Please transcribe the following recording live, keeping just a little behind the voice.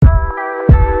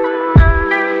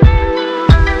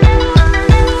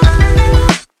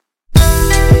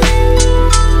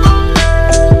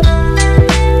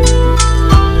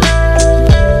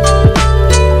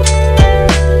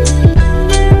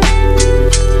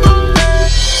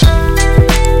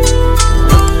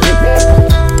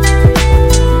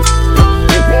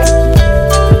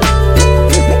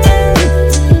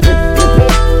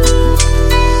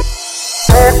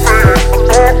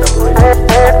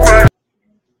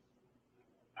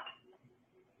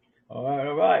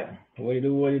What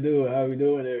you do? How we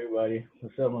doing, everybody?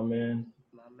 What's up, my man?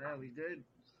 My man, we good.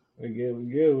 We good,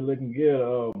 we good. We're looking good.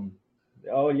 The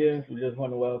audience, we just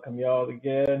want to welcome y'all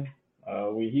again.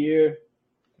 We're here.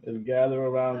 Let's gather We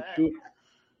around back. Truth.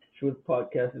 Truth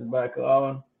podcast is back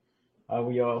on. How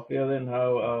we all feeling?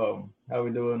 How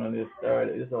we doing on this third?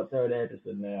 This is our third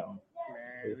episode now.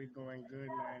 Man, It's we going good,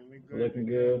 man. We good, we looking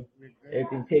good, good. we good.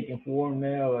 Everything taking form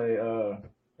now.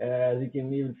 As you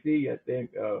can even see, I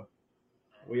think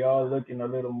we all looking a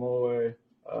little more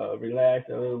relaxed,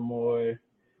 a little more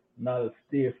not as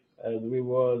stiff as we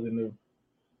was in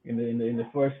the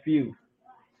first few.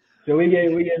 So we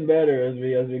getting better as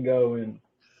we go and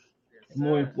Yes,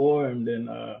 more sir. informed and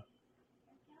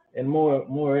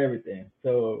more everything.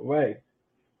 So right,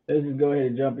 let's just go ahead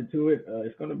and jump into it.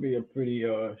 It's gonna be a pretty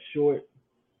short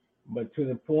but to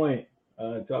the point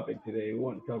topic today. We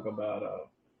want to talk about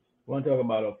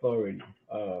authority.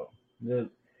 Just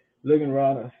looking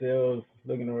around ourselves,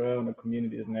 looking around the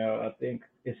communities now. I think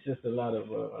it's just a lot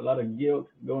of guilt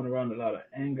going around, a lot of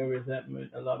anger,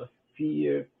 resentment, a lot of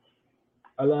fear,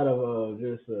 a lot of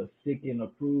just seeking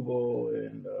approval,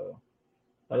 and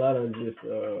a lot of just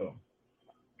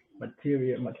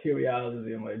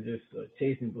materialism, like just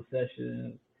chasing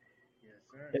possessions Yes,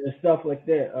 sir. and stuff like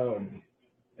that.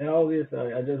 And all this,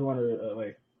 I just want to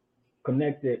like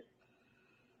connect it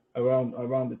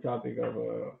around the topic of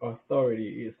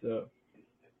authority. Is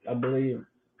I believe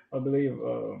I believe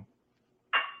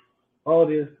all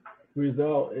this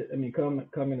result. I mean,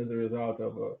 coming as a result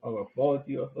of a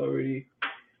faulty authority,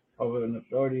 of an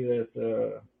authority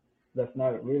that's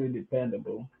not really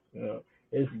dependable. You know,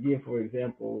 let's give for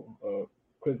example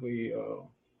quickly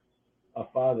a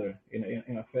father in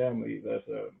a family that's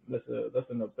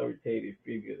an authoritative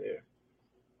figure there.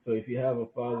 So if you have a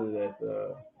father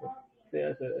say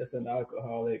that's an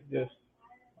alcoholic, just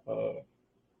uh,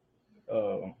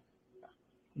 uh,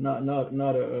 not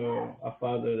a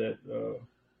father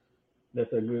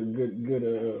that's a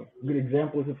good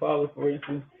example to follow. For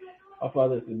instance, a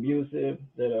father that's abusive,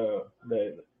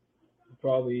 that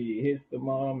probably hits the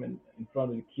mom in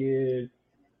front of the kids.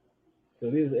 So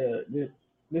this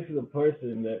is a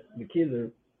person that the kids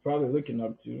are probably looking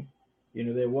up to. You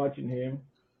know, they're watching him,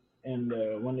 and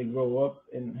when they grow up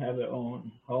and have their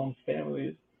own homes,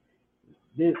 families,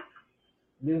 this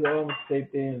these are almost the same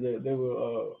things that they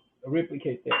will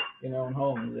replicate that in their own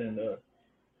homes, and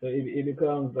so it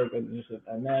becomes like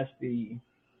a nasty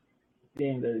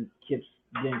thing that keeps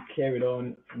getting carried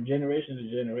on from generation to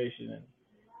generation. And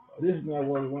this is not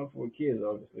what we want for kids.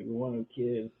 Obviously, we want our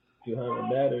kids to have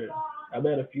a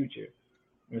better future,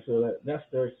 and so that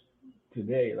starts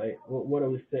today. Like, what are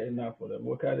we setting up for them?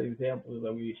 What kind of examples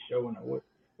are we showing them?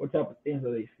 What type of things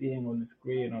are they seeing on the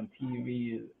screen, on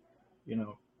TV? You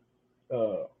know,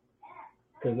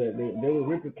 because they will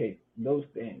replicate those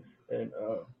things, and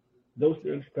those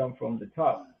things come from the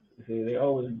top. You see, they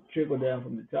always trickle down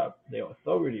from the top. They're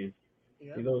authorities to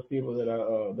Yep. those people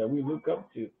that we look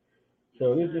up to. Yes,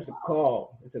 So this is sir. just a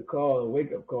call. It's a call, a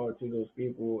wake up call to those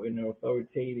people in their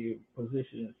authoritative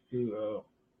positions to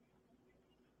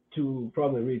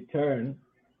probably return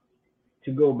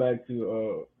to go back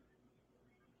to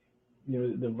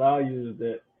the values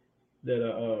that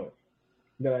are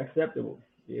that are acceptable.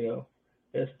 You know,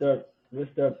 let's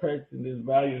start practicing these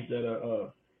values that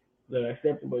are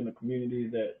acceptable in the community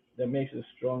that makes us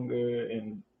stronger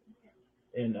and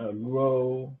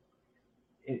grow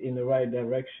in the right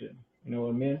direction. You know what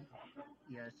I mean?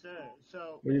 Yes, sir.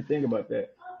 So, What do you think about that?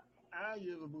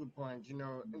 you have a good point.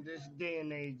 In this day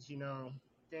and age,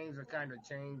 things are kind of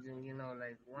changing.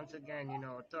 Like once again,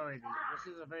 authority.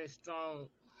 This is a very strong.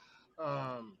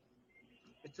 Um,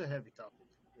 it's a heavy topic.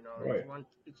 Right.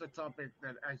 It's a topic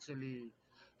that actually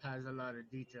has a lot of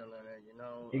detail in it.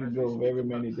 It can As we go speak very about.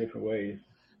 many different ways.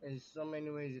 There's so many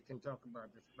ways you can talk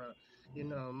about this, but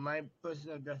my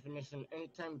personal definition.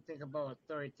 Anytime you think about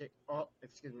authority, oh,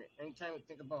 excuse me, anytime you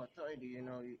think about authority,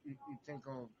 you think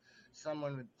of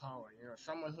someone with power.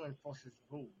 Someone who enforces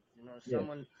rules. Yes.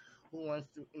 Someone who wants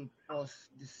to enforce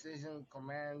decision,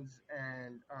 commands,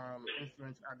 and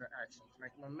influence other actions.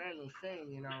 Like my man was saying,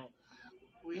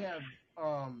 we have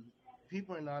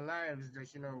people in our lives that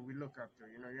we look up to.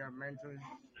 You have mentors,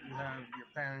 you have your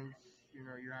parents,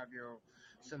 you have your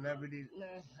celebrities. Nah,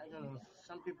 I don't know.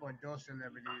 Some people adore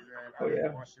celebrities and Oh others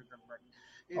yeah. worship them, but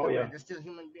Oh either way, yeah. they're still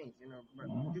human beings. But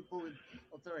Mhm. people with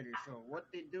authority. So what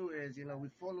they do is, we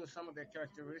follow some of their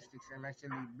characteristics and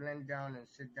actually blend down and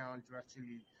sit down to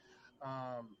actually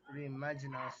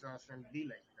reimagine ourselves and be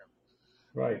like them.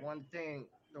 The Right. one thing,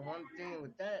 the one thing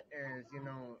with that is,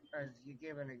 as you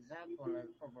gave an example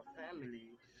of a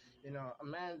family, A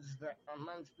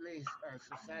man's place, as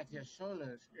society has shown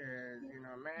us, is,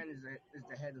 a man is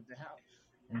the head of the house.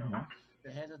 Mhm.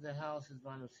 The head of the house is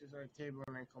one who sits at a table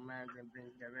and commands and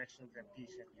brings directions and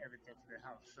peace and everything to the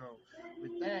house. So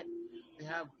with that, you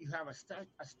have a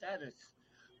status,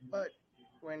 but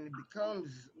when it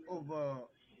becomes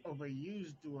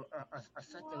overused to a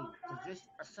certain position,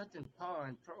 a certain power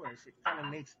and prowess, it kind of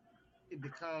makes it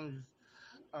becomes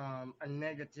a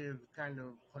negative kind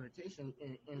of connotation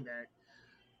in that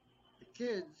the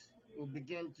kids will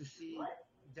begin to see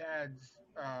dad's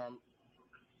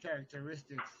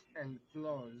characteristics and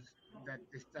flaws that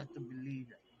they start to believe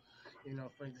in.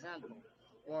 For example,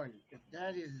 one, if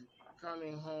dad is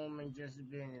coming home and just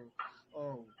being,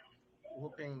 oh,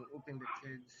 whooping the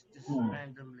kids just Mm.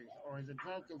 randomly, or is a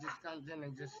drunk and just comes in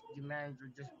and just demands or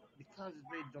just becomes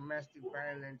very domestic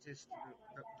violentist to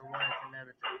the wife and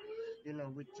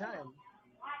everything. With time,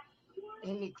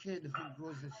 any kid who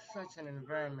grows in such an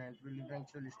environment will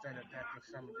eventually start adapting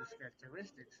some of these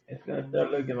characteristics, It's gonna and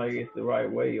start which looking like it's the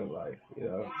right way of life.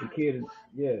 The exactly, kid,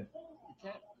 yeah. you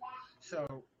can't.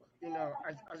 So,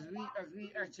 as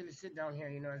we actually sit down here,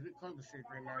 as we conversate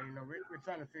right now, we're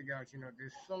trying to figure out,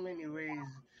 there's so many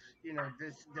ways,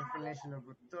 this definition of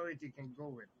authority can go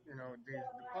with. There's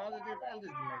the positive and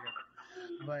there's the negative.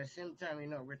 But at the same time,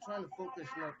 we're trying to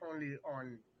focus not only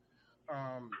on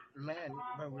men,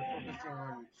 but we're focusing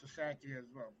on society as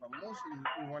well. But mostly,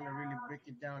 we want to really break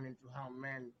it down into how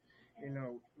men,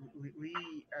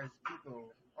 we as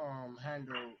people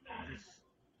handle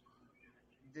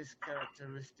this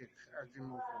characteristic as we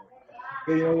move forward.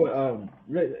 But you know So, what?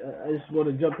 I just want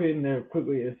to jump in there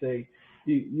quickly and say,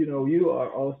 you are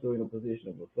also in a position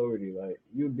of authority. Like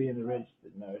you being a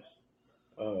registered nurse,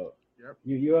 uh, yep,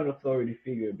 you're an authority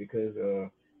figure because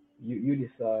you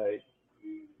decide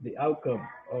the outcome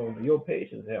of your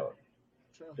patient's health.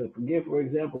 true, So, forgive, for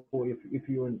example, if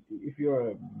you're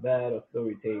a bad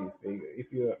authoritative figure,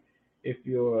 if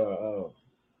you're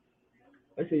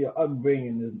let's say your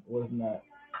upbringing was not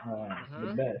the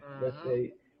mhm, best. Let's mhm,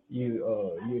 say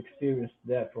you experienced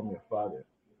that from your father.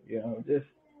 Just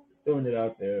throwing it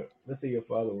out there. Let's say your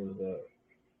father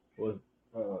was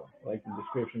like the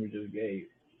description we just gave.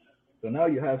 So now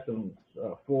you have some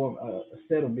a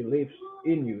set of beliefs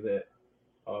in you that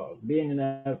being in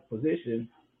that position,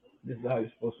 this is how you're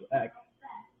supposed to act.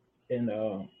 And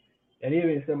and even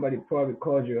if somebody probably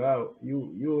called you out,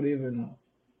 you would even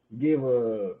give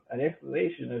an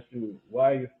explanation as to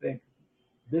why you think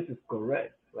this is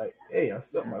correct. Like, hey, I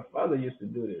saw yeah, my father used to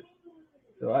do this,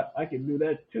 so I can do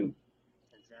that too.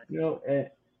 You exactly, know, and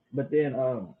but then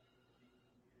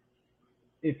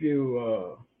if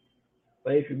you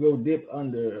like if you go deep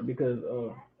under because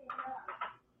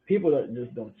people that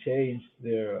just don't change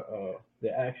their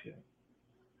actions.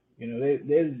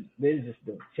 They just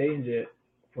don't change it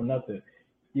for nothing.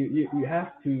 You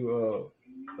have to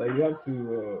you have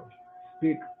to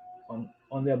speak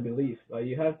on their beliefs. Like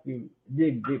you have to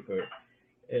dig deeper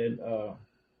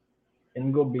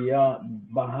and go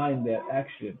beyond behind that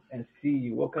action and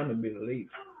see what kind of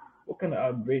beliefs, what kind of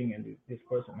upbringing this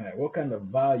person had, what kind of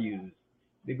values,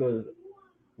 because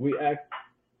we act,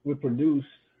 we produce.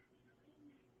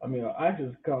 I mean, our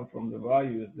actions come from the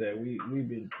values that we've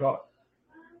been taught.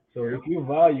 So yep, if you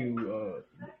value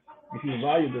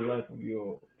the life of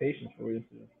your patients, for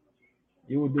instance,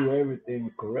 you will do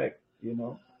everything correct.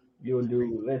 You will agree,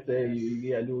 do. Let's say yes,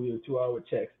 you gotta do your 2 hour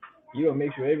checks. You will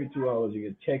make sure every 2 hours you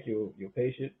can check your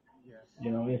patient. yes,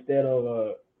 Instead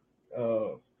of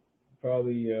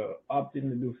probably opting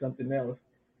to do something else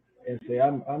and say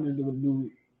I'm just gonna do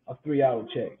a 3 hour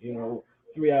check.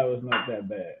 3 hours not that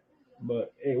bad.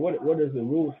 But hey, what does the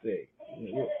rule say?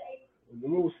 The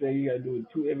rules say you gotta do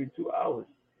it every 2 hours.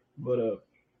 But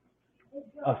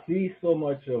I see so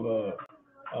much of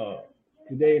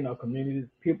today in our communities,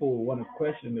 people want to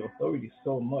question the authority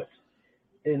so much,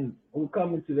 and we're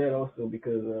coming to that also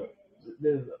because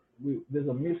there's there's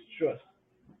a mistrust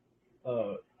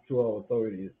uh, to our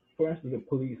authorities. For instance, the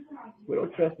police. We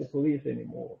don't trust right, the police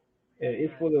anymore, and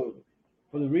it's right, for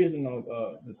the reason of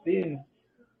the things.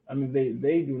 I mean,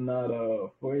 they do not.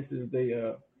 For instance,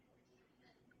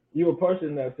 you're a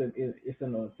person that's it's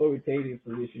an authoritative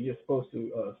position. You're supposed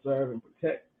to serve and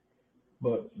protect.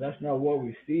 But that's not what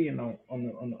we're seeing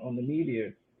on the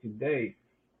media today.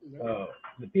 yep, Uh,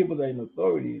 the people that are in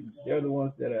authority, they're the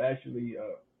ones that are actually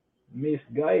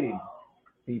misguiding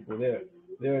people.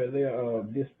 They're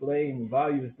displaying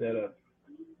values that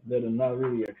are not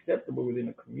really acceptable within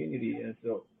the community, and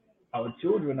so our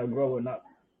children are growing up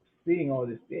seeing all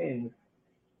these things,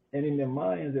 and in their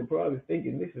minds they're probably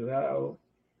thinking this is how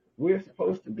we're it's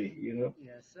supposed supposed to to be, be,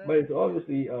 yes, But sir, it's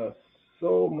obviously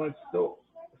so much so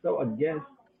against.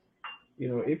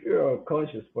 If you're a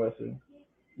conscious person,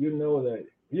 you know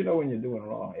when you're doing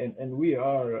wrong, and we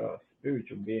are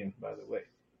spiritual beings, by the way.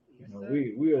 Yes, sir.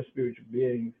 We are spiritual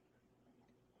beings.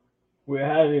 We're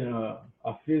having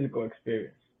a physical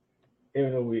experience,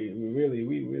 even though we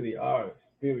really are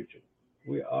spiritual.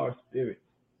 We are spirits,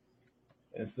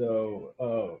 and so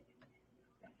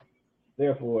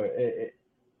therefore,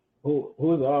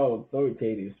 who's our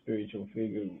authoritative spiritual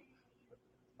figure?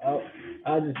 I'll,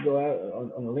 I'll just go out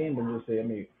on a limb and just say, I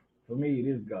mean, for me, it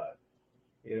is God.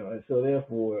 And so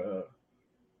therefore,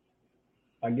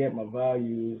 I get my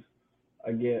values,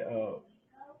 I get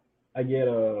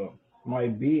my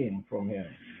being from Him.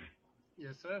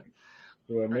 Yes, sir.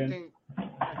 So I I mean, think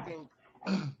I think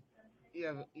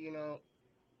yeah,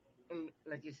 and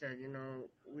like you said,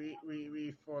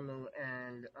 we follow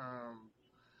and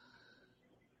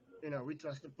we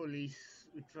trust the police,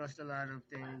 we trust a lot of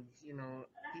things,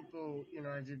 people,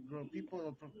 as you grow, people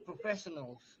are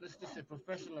professionals, let's just say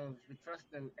professionals, we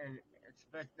trust them and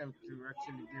expect them to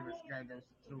actually give us guidance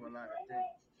through a lot of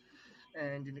things.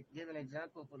 And give an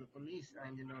example for the police,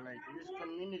 and like there's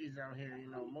communities out here,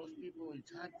 most people,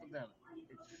 it's hard for them.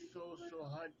 It's so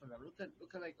hard for them. Look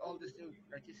at like all this thing,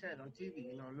 like you said on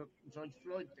TV. Look, George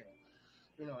Floyd thing.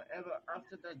 Ever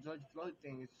after that George Floyd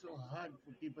thing, it's so hard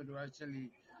for people to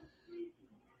actually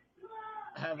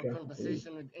have a Catholic,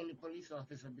 conversation with any police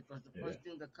officer, because the yeah. first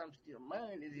thing that comes to your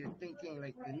mind is you're thinking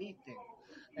like the knee thing,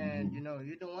 and Hmm.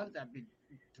 you don't want that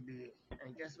to be.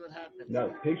 And guess what happens?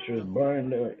 That picture is The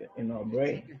burned in our it's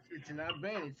brain. it's in our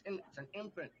brain. It's an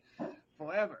imprint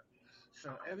forever.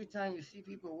 So every time you see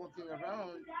people walking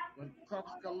around, when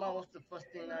cops come out, what's the first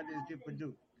thing nowadays people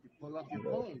do? You pull up your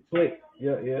phones, Click.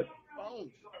 Yeah, yeah.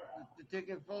 phones. They're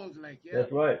taking phones, like, yeah,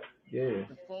 That's right. Yeah,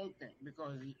 the phone thing,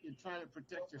 because you're trying to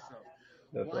protect yourself.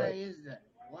 that's Why right. is that?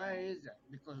 Why is that?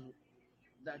 Because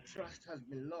that trust has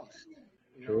been lost.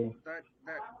 True. That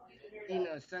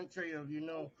inner sanctuary of,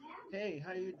 hey,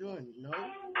 how you doing? No,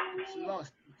 it's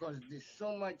lost because there's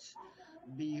so much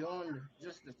beyond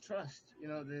just the trust.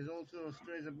 There's also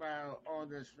stories about all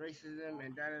this racism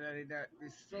and da da da da. Da.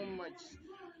 There's so much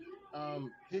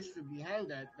history behind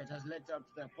that that has led up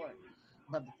to that point.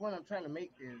 But the point I'm trying to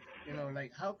make is,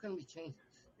 like, how can we change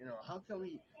this? How can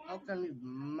we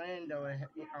mend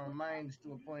our minds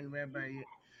to a point whereby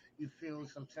you feel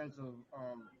some sense of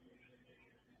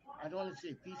I don't want to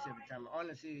say peace every time. I want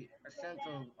to say a sense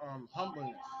of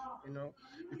humbleness,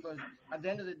 because at the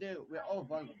end of the day, we're all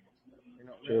vulnerable.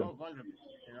 We're True. all vulnerable.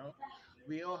 You know,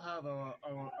 we all have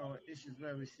our issues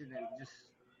where we sit and just,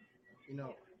 you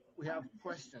know, we have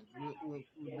questions. We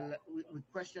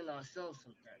question ourselves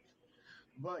sometimes.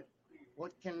 But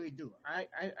what can we do? I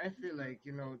feel like,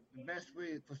 the best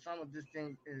way for some of these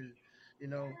things is, you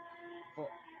know, for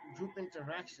group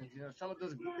interactions. Some of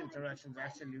those group interactions are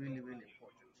actually really, really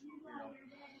important. You know,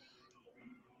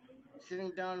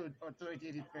 sitting down with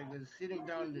authoritative figures, sitting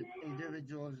down with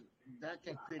individuals that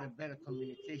can create a better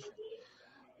communication.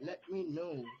 Let me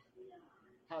know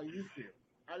how you feel.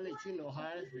 I'll let you know how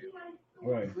I feel.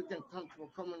 Right. If we can come to a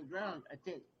common ground, I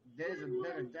think there's a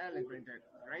better dialogue right there.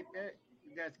 Right there,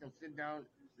 you guys can sit down.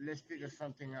 Let's figure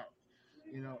something out.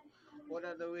 You know, what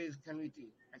other ways can we do?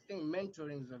 I think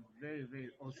mentoring is a very, very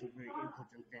also very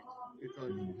important thing,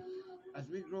 because as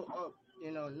we grow up,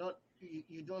 not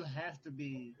you don't have to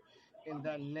be in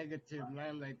that negative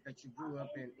limelight that you grew up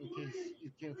in case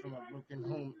you came from a broken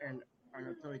home and an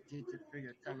authoritative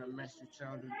figure kind of messed your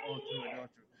childhood all through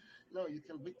adulthood. No, you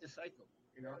can break the cycle.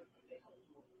 You know,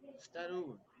 start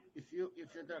over. If you're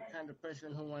that kind of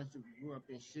person who wants to grow up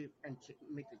and shape and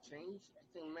make a change, I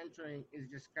think mentoring is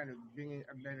just kind of bringing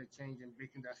a better change and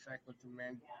breaking that cycle to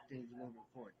mend things moving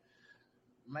forward.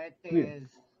 My thing Yeah. is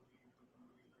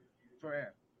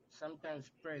prayer. Sometimes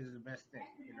prayer is the best thing.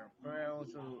 Prayer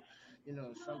also,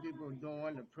 some people don't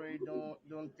want to pray,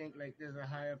 don't think like there's a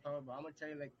higher power. But I'm gonna tell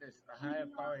you like this: a higher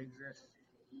power exists.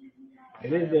 A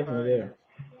It is higher definitely power there. exists.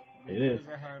 It There is. is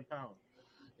a higher power.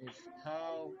 It's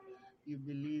how you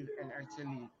believe and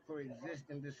actually coexist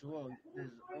in this world.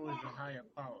 There's always a higher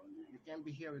power. You can't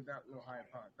be here without no higher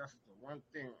power. That's the one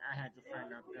thing I had to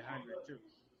find out the hard way too,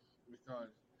 because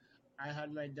I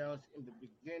had my doubts in the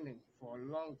beginning for a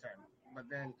long time. But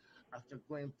then after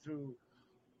going through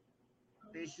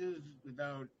issues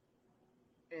without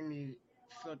any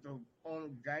sort of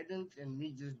own guidance and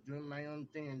me just doing my own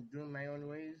thing and doing my own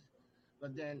ways,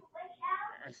 but then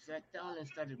I sat down and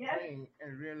started praying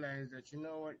and realized that, you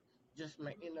know what, just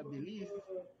my inner belief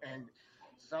and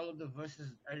some of the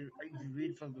verses you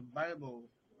read from the Bible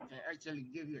can actually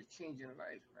give you a change in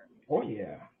life, man. Oh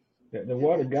yeah. The Give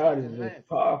word you a of God change is in just life.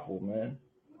 powerful, man.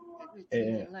 completely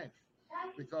change And your life,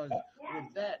 because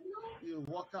with that you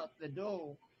walk out the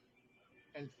door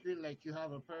and feel like you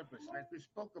have a purpose, like we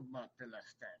spoke about the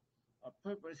last time. A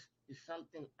purpose is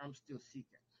something I'm still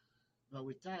seeking, but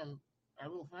with time I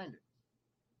will find it.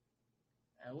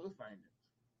 I will find it.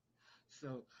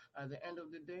 So at the end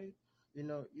of the day,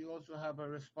 you also have a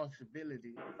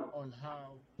responsibility on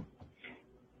how.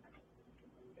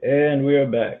 and we are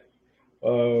back.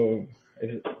 Uh,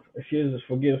 excuse us,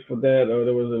 forgive us for that.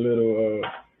 There was a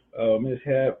little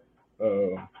mishap,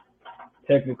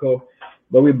 technical,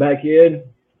 but we're back in.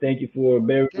 Thank you for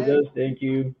bearing with Okay, us. Thank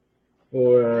you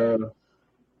no worries.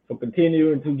 for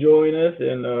continuing to join us,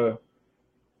 and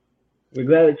we're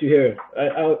glad that you're here.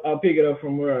 I'll pick it up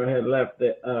from where I had left.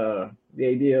 The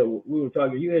idea we were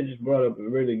talking. You had just brought up a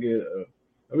really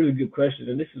good question,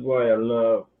 and this is why I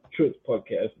love Truth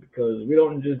Podcast because we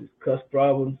don't just discuss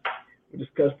problems. We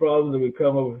discuss problems and we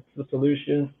come up with the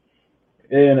solutions,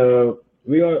 and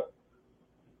we're gonna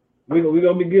we're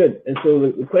gonna be good. And so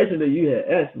the question that you had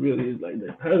asked really is like,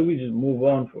 this: how do we just move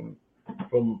on from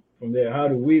there? How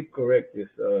do we correct this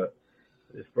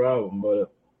problem?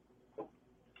 But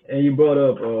and you brought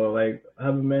up like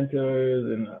having mentors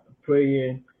and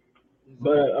praying.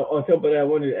 But Hmm. on top of that, I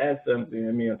wanted to add something.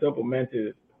 I mean, on top of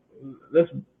mentors, let's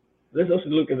let's also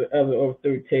look at the other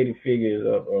authoritative figures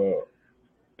of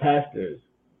pastors.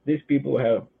 These people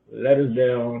have let us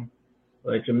down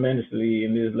like tremendously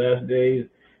in these last days.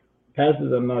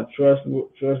 Pastors are not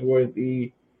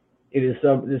trustworthy. It's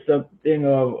something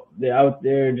of they're out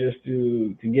there just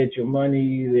to get your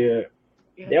money. Yeah,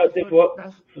 They're out there for,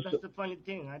 that's the funny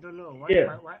thing. I don't know why yeah.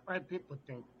 why why, why people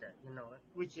think that,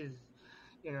 which is,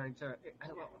 it's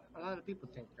a lot of people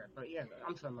think that. But yeah,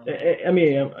 I'm sorry, my man. I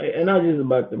mean, Continue. and not just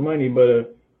about the money,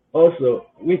 but also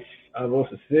which I've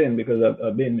also seen because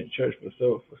I've been in church for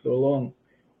so long.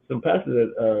 Some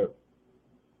pastors that are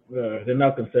they're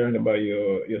not concerned about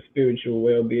your spiritual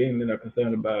well being. They're not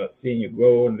concerned about seeing you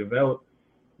grow and develop.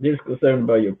 They're just concerned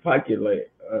about your pocket.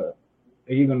 Like,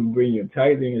 are you gonna bring your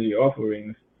tithing and your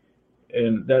offerings?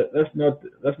 And that's not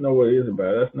what it is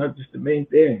about. That's not just the main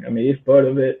thing. I mean, it's part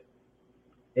of it,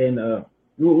 and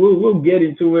we'll get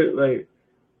into it. Like,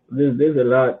 there's a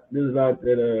lot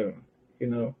that you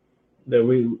know that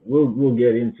we'll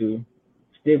get into.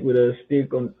 Stick with us.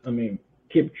 Stick on. I mean,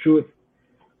 keep truth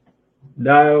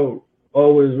dial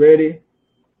always ready,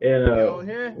 and We all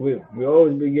here? we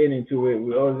always be getting into it.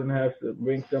 We always gonna have to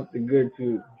bring something good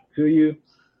to you.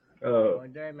 Uh, All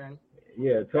day, man.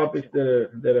 yeah, Got topics you.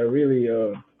 that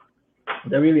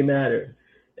really matter.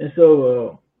 And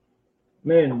so,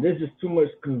 man, there's just too much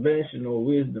conventional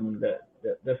wisdom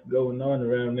that's going on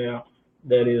around now.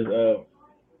 That is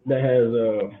that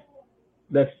has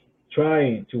that's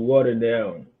trying to water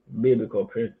down biblical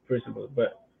principles.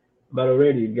 But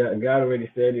already God already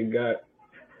said it. God,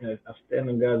 I stand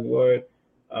on God's word.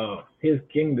 His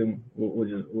kingdom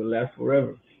will last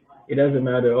forever. It doesn't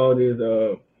matter all these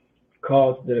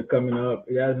cults that are coming up.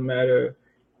 It doesn't matter.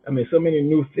 I mean, so many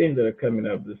new things that are coming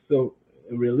up. There's so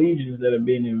religions that are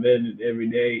being invented every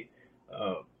day.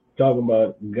 Talking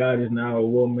about God is now a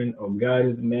woman or God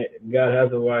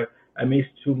has a wife. I mean,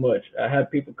 it's too much. I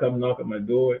have people come knock on my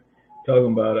door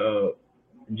talking about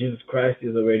Jesus Christ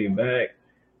is already back.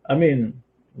 I mean,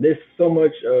 there's so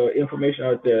much information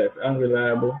out there that's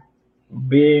unreliable,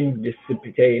 being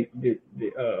dissipated,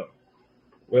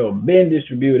 being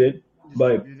distributed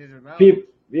by Distributed around. people,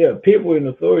 yeah, people in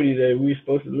authority that we're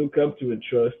supposed to look up to and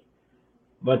trust,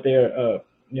 but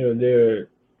they're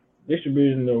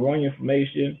distributing the wrong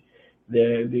information.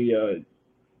 Their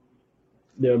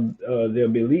their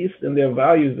beliefs and their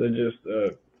values are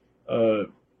just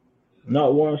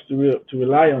not ones to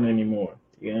rely on anymore.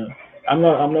 You know, I'm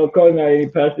not calling out any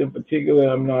pastor in particular.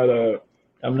 I'm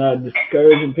not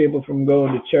discouraging people from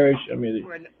going to church. I mean,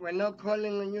 We're not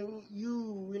calling on you.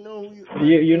 We know who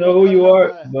you. you We're know not who calling you no are,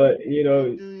 boy. but You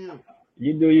do you.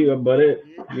 you do you. But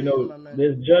You do you, my man.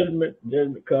 there's judgment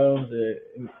comes,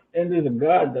 and there's a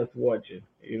God that's watching.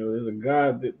 You know, there's a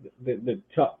God the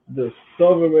top, the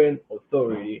sovereign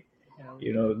authority. Hell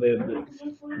You yeah. know, It's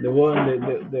the one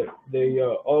the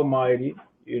Almighty.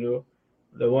 You know,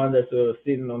 the one that's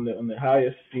sitting on the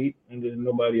highest seat, and there's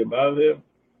nobody above him.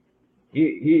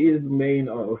 He is the main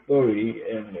authority,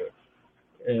 and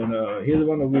he's the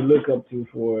one that we look up to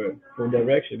for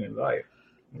direction in life.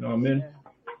 You know what I yes, mean? sir.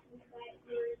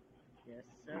 Yes,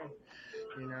 sir.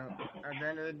 You know, at the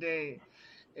end of the day,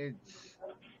 it's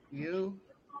you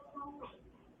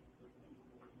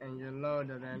and your Lord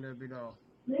at the end of it all.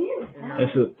 You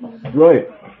That's know, it. Right.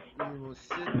 you will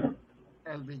sit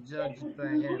and be judged by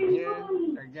Him. Here,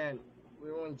 again,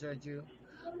 we won't judge you.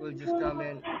 will just come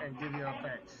in and give you a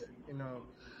facts.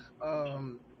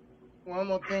 Um, one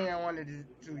more thing I wanted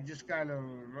to just kind of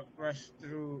rush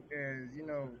through is,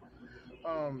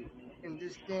 um, in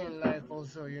this day in life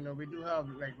also, we do have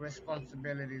like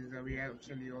responsibilities that we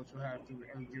actually also have to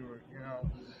endure.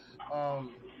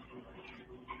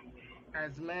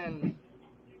 As men,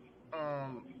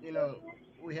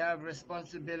 we have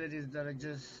responsibilities that are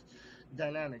just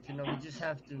dynamic. We just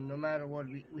have to, no matter what,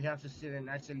 we have to sit and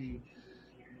actually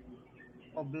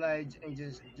oblige and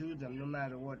just do them no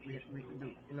matter what we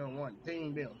do. One,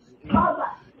 paying bills,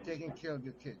 taking care of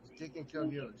your kids, taking care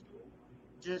of yours,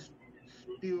 just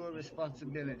pure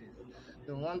responsibilities.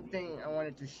 The one thing I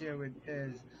wanted to share with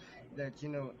is that,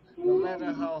 no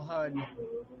matter how hard,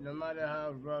 no matter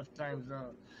how rough times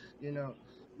are, you know,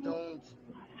 don't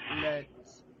let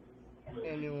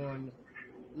anyone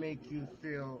make you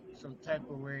feel some type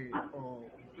of way, or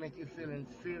make you feel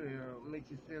inferior, or make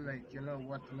you feel like you're not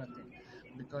worth nothing.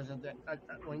 Because of that,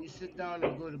 when you sit down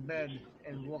and go to bed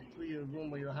and walk through your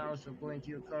room or your house or go into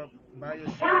your car by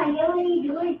yourself,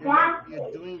 you're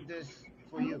doing this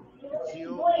for you. It's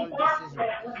your own decision.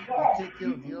 You take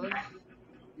care of yours.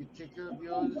 You take care of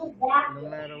yours no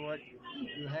matter what.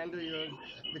 You handle yours,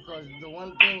 because the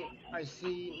one thing I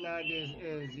see nowadays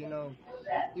is,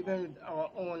 even with our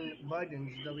own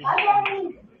burdens that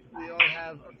we all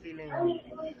have a feeling of,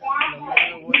 no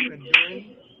matter what we're doing,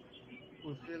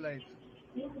 we feel like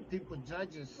people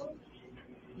judge us.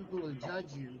 People will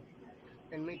judge you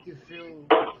and make you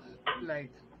feel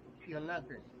like you're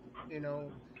nothing. You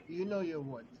know, you know your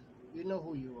worth. You know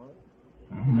who you are.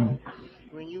 You Hmm. know,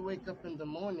 when you wake up in the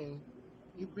morning,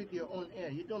 you breathe your own air.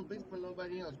 You don't breathe for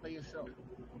nobody else but yourself.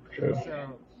 True.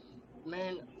 So,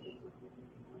 man,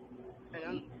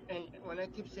 and and when I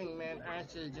keep saying man, I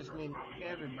actually just mean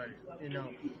everybody.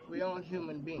 We all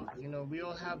human beings. We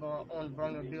all have our own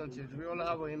vulnerabilities. We all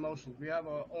have our emotions. We have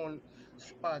our own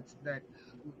spots that,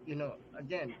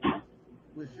 again,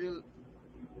 we feel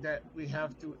that we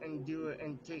have to endure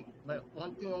and take. But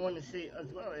one thing I want to say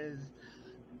as well is,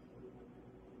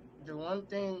 the one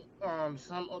thing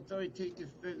some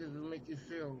authoritative figures will make you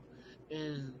feel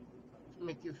is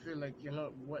make you feel like you're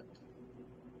not what.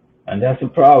 And that's the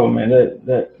problem, man.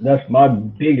 That's my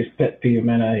biggest pet peeve,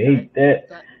 man. I That hate that.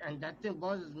 that thing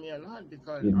bothers me a lot,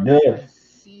 because It does. I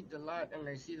see it a lot, and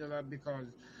I see it a lot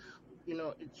because,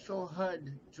 it's so hard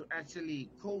to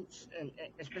actually coach, and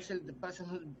especially the person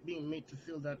who's being made to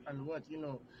feel that unworth.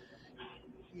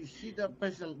 You see that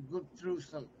person go through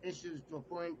some issues to a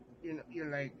point, you're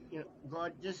like,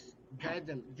 God, just guide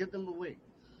them, give them a way.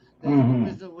 There's Hmm.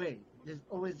 always a way. There's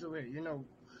always a way.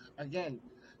 Again,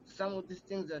 some of these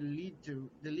things that lead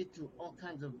to all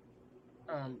kinds of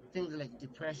things like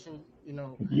depression,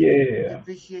 Yeah.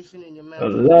 depreciation in your A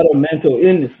mental lot health. of mental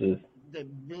illnesses. They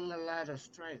bring a lot of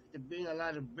strife. They bring a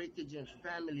lot of breakage in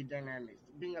family dynamics.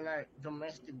 They bring a lot of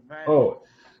domestic violence. Oh,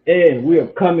 You and we are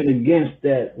know, coming against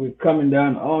that. We're coming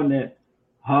down on that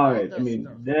all hard. I that mean,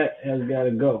 stuff. that has got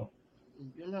to go.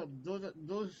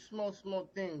 Those small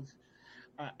things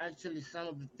are actually some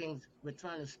of the things we're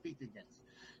trying to speak against.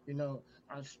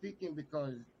 I'm speaking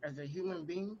because as a human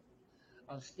being,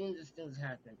 I've seen these things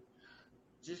happen.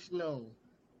 Just know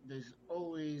there's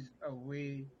always a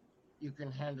way you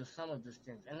can handle some of these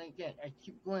things. And again, I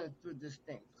keep going through this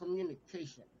thing.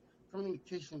 Communication.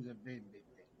 Communication is a very big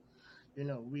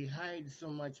thing. We hide so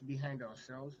much behind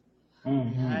ourselves.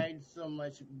 We Hmm. hide so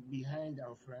much behind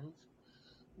our friends.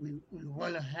 We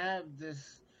want to have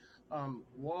this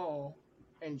wall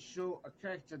and show a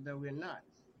character that we're not.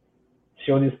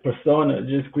 Show this persona.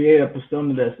 Just create a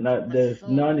persona A that's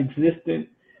persona. non-existent.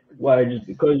 Why? Yes. Just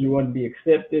because you want to be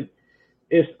accepted.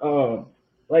 It's No.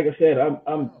 like I said,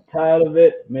 I'm No. tired of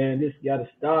it, man. This got to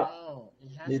stop. No.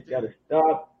 It has This got to. to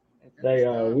stop. It got to They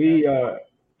stop, we man.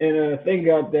 and thank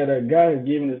God that God has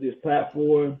given us this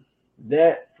platform.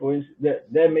 That for instance,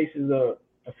 that makes us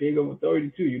a figure of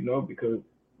authority too, because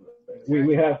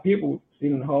we Exactly. have people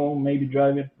sitting home, maybe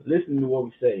driving, listening to what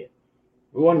we say.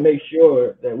 We want to Mm-hmm. make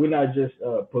sure that we're not just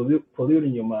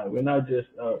polluting your mind. We're not just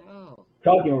No.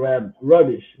 talking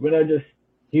rubbish. We're not just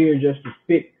here just to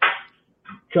speak,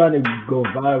 trying to go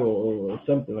viral or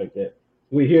something like that.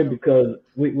 We're You here know, because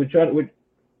we try to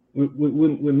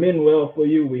we mean well for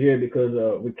you. We're here because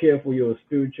we care for your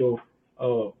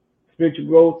uh, spiritual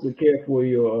growth. We care for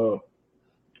your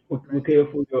we care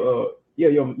mental. for your yeah,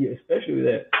 especially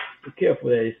that we care for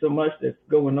that. There's so much that's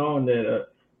going on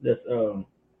that's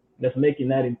that's making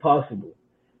that impossible.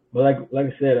 But like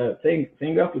I said,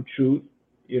 thank God for truth.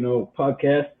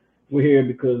 Podcast. We're here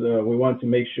because we want to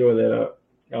make sure that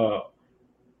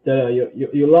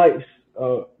your lives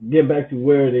get back to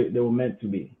where they were meant to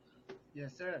be.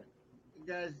 Yes, sir.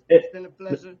 Guys, it's It, been a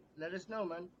pleasure. Let us know,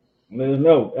 man. let us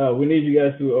know. We need you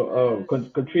guys to Let us know.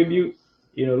 contribute.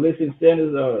 Listen, send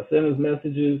us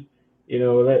messages.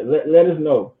 Let us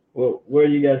know where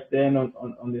you guys stand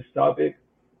on this topic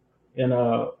and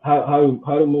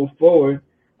how to move forward.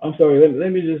 I'm sorry.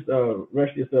 Let me just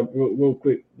rush this up real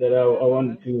quick. That I Go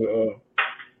wanted ahead. to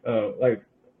like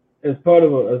as part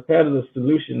of the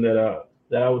solution that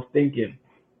I was thinking.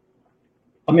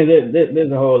 I mean,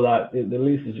 there's a whole lot. The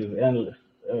list is just endless,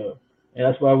 uh, and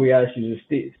that's why we ask you to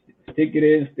stick it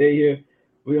in, stay here.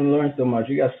 We're gonna learn so much.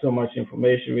 We got so much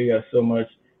information. We got so much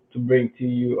to bring to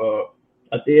you.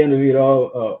 At the end of it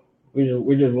all, we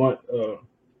just want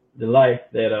the life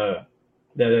that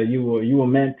you were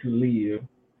meant to live,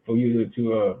 for you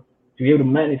to be able to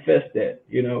manifest that.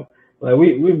 Like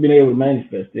we've been able to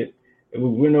manifest it.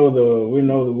 We know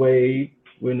the way.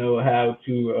 We know how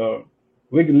to.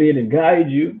 We can lead and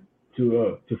guide you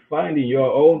to finding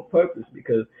your own purpose.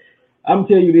 Because I'm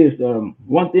telling you this,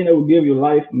 one thing that will give your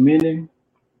life meaning.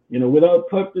 Without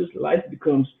purpose, life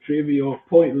becomes trivial,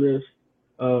 pointless.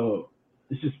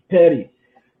 It's just petty.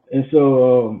 And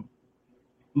so,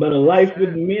 but Yes, sir.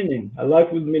 a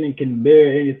life with meaning can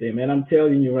bear anything, man. I'm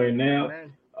telling you right now.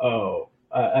 Amen.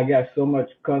 I got so much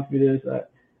confidence.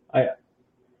 I,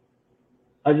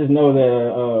 I just know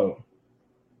that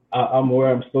I'm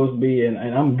where I'm supposed to be, and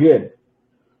I'm good,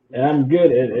 and Good. I'm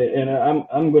good, and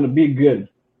I'm gonna be good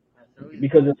Absolutely.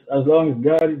 because as long as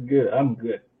God is good, I'm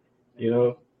good. You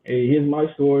know, Absolutely. He's my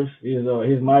source.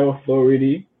 He's my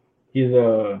authority. He's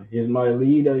my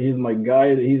leader. He's my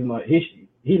guide.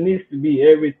 He needs to be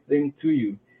everything to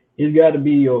you. He's got to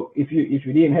be your. If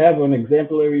you didn't have an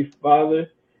exemplary father,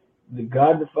 the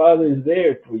God the Father is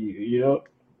there for you.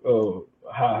 Oh,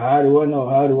 how do I know?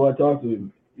 How do I talk to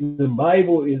him? The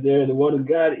Bible is there. The Word of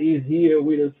God is here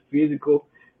with us, physical.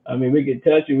 I mean, we can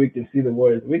touch it. We can see the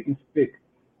words. We can speak.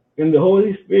 And the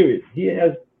Holy Spirit, He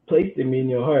has placed Him in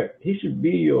your heart. He should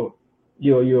be your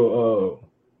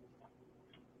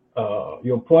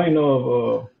point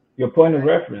of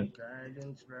reference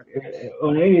Guidance, reference.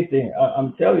 on anything.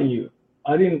 I'm telling you,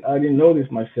 I didn't know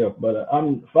this myself, but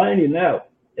I'm finding out,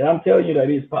 and I'm telling you that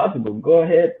it's possible. Go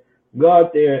ahead, go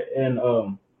out there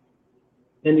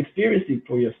and experience it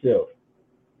for yourself.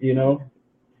 You know,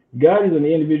 God is an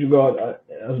individual God,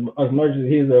 as much as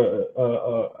He's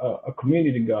a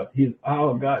community God. He's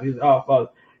our God. He's our Father.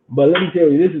 But let me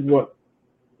tell you, this is what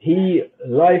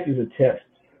life is a test.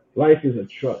 Life is a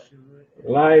trust. Sure is.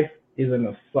 Life is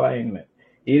an assignment.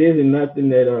 It isn't nothing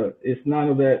that it's none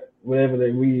of that whatever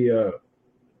that we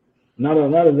not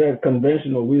of that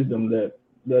conventional wisdom that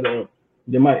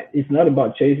they might. It's not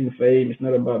about chasing fame. It's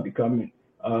not about becoming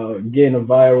getting a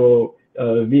viral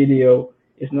video.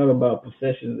 It's not about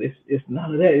possessions. It's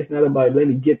none of that. It's not about let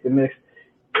me get the next.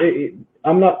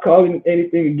 I'm not calling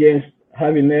anything against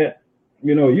having that.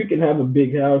 You can have a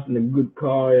big house and a good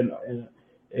car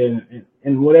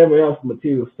and whatever else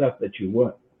material stuff that you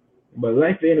want. But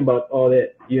life ain't about all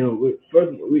that.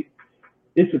 First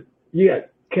it's a you got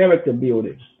character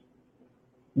building.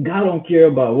 God don't care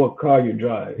about what car you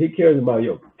drive. He cares about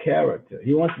your character.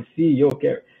 He wants to see your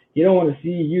character. He don't want to see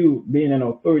you being in an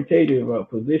authoritative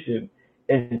position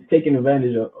and taking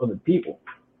advantage of the people.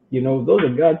 Those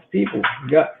are God's people.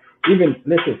 God, even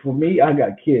listen for me. I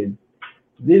got kids.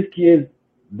 These kids,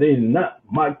 they're not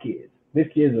my kids. These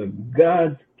kids are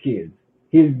God's kids.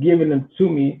 He's giving them to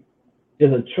me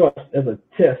as a trust, as a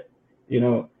test. You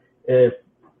know, if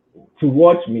to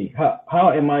watch me.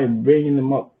 How am I bringing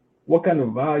them up? What kind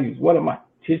of values? What am I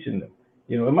teaching them?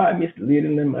 Am I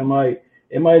misleading them? Am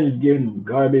I just giving them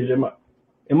garbage?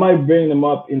 Am I bringing them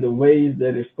up in the ways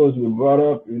that they're supposed to be brought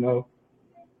up?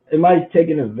 Am I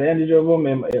taking advantage of them?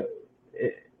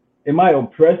 Am I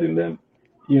oppressing them?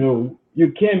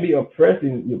 You can't be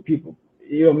oppressing your people.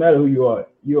 It don't matter who you are.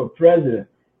 You're a president.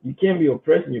 You can't be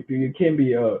oppressing your people. You can't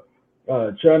be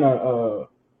trying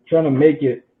to make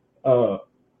it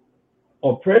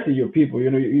oppressing your people.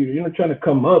 You're not trying to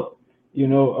come up. You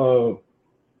know,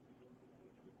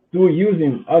 through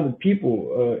using other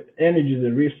people, energies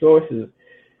and resources.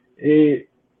 It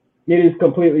it is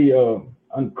completely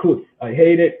uncouth. I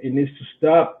hate it. It needs to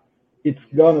stop. It's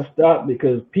Yes. gonna stop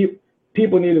because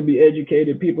people need to be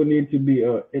educated. People need to be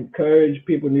encouraged.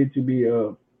 People need to be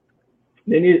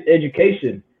they need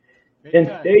education. Big And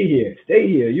time. stay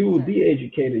here. You Big will time. be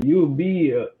educated. You will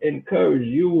be encouraged.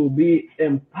 You will be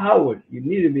empowered. You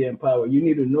need to be empowered. You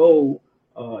need to know.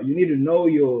 You need to know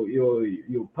your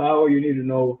power. You need to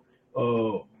know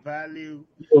uh, Value,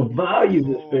 your your values,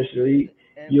 role, especially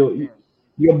your everything.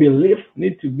 your beliefs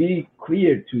need to be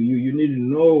clear to you. You need to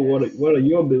know what are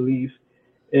your beliefs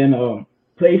and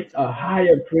place Talk a about it.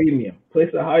 higher premium.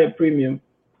 Place a higher premium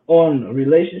on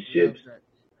Love relationships that.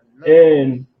 I love it.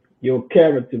 and your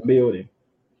character building.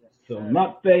 Yes, So sir.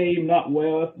 not fame, not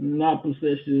wealth, not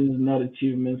possessions, not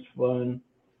achievements, fun.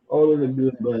 All those are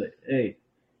good, Happiness. but hey,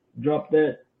 drop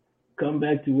that. Come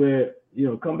back to where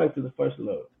come back to the first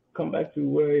love. Come back to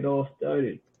where it all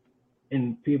started.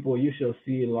 And people, you shall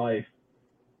see life.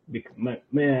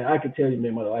 Man, I can tell you,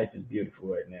 man, my life is beautiful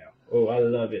right now. Oh, I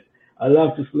love it. I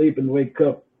love to sleep and wake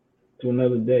up to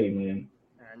another day, man.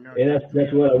 I know And that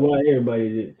that's what I feeling. want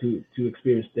everybody to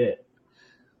experience that.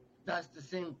 That's the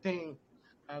same thing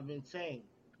I've been saying.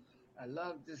 I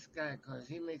love this guy because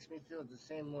he makes me feel the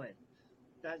same way.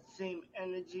 That same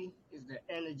energy is the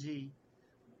energy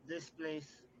this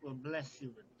place will bless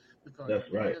you with. Because That's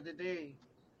at the end right. of the day,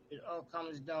 it all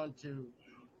comes down to,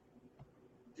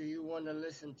 do you want to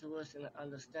listen to us and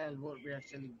understand what we're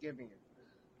actually giving you?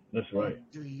 That's Or right.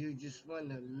 do you just want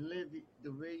to live it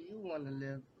the way you want to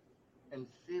live and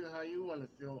feel how you want to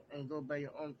feel and go by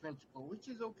your own principle, which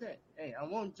is okay. Hey, I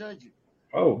won't judge you.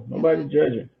 Oh, You nobody know,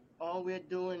 judging. all we're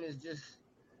doing is just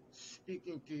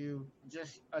speaking to you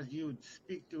just as you'd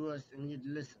speak to us and you'd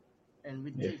listen. And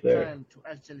we Yes, take sir. time to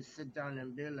actually sit down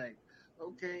and be like,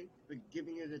 okay, we're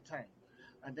giving you the time.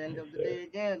 At the end Yes, of the sir. day,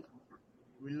 again,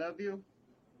 we love you.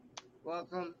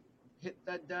 Welcome. Hit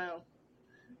that dial.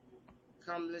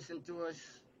 Come listen to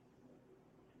us.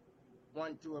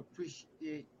 Want to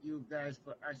appreciate you guys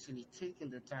for actually taking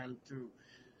the time to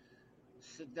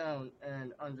sit down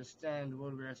and understand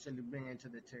what we're actually bringing to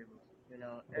the table. You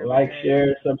know, every Like, day,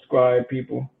 share, subscribe,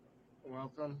 people.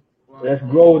 welcome, Let's welcome,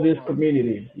 grow this welcome,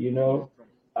 community. welcome.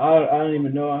 I don't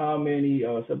even know how many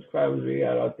subscribers we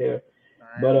got out there,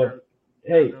 but I'm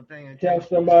hey, not paying tell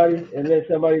attention. somebody and let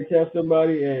somebody tell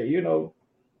somebody, and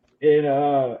and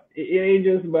it ain't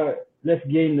just about let's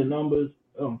gain the numbers.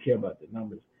 I don't care about the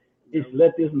numbers. It's Nope.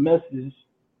 let this message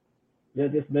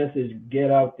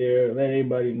get out there, let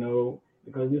everybody know,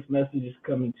 because this message is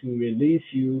coming to release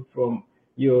you from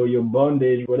your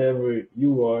bondage, whatever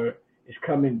you are. It's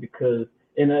coming because,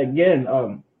 and again,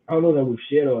 I don't know that we've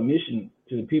shared our mission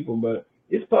to the people, but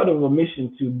it's part of a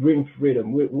mission to bring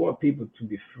freedom. We want people to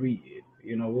be free.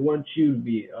 We want you to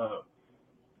be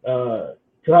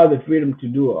to have the freedom to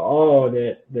do all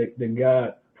that the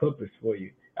God purpose for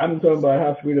you. I'm not talking Yes, about sir.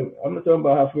 have freedom. I'm not talking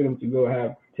about have freedom to go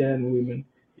have 10 women.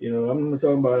 I'm not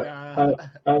talking about Nah,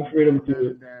 have freedom none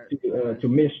of that. to Cause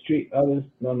mistreat others.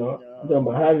 No, no. I'm talking no,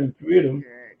 about having freedom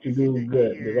yeah, to if you do do,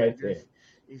 good, the yeah, right thing. just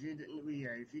if you do, yeah,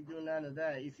 if you do none of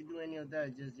that, if you do any of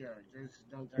that, just yeah, just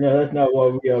don't tell No, that's anybody. not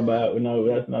what we are about. No,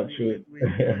 we that's not we we true. we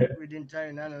we, we didn't tell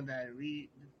you none of that. We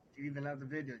even have the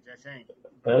video. Just saying.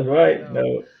 But That's you right. know,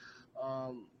 No,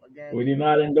 we again, do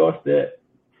not endorse that.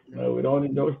 no, No, we don't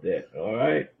endorse that. All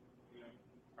right. no.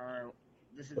 All right.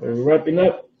 This is So us we're wrapping signing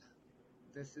out. up.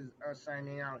 This is us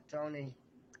signing out. Tony.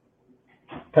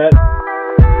 Pat.